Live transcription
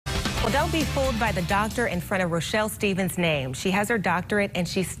Well, don't be fooled by the doctor in front of Rochelle Stevens' name. She has her doctorate and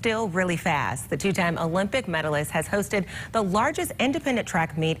she's still really fast. The two-time Olympic medalist has hosted the largest independent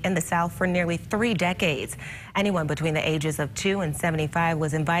track meet in the South for nearly 3 decades. Anyone between the ages of 2 and 75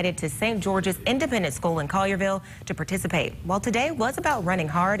 was invited to St. George's Independent School in Collierville to participate. While today was about running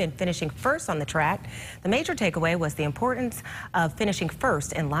hard and finishing first on the track, the major takeaway was the importance of finishing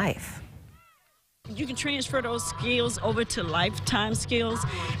first in life. You can transfer those skills over to lifetime skills,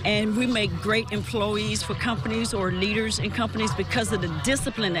 and we make great employees for companies or leaders in companies because of the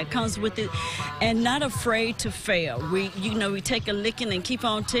discipline that comes with it, and not afraid to fail. We take a licking and keep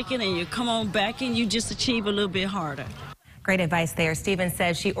on ticking, and you come on back and you just achieve a little bit harder. Great advice there. Stevens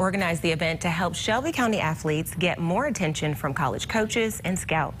says she organized the event to help Shelby County athletes get more attention from college coaches and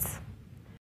scouts.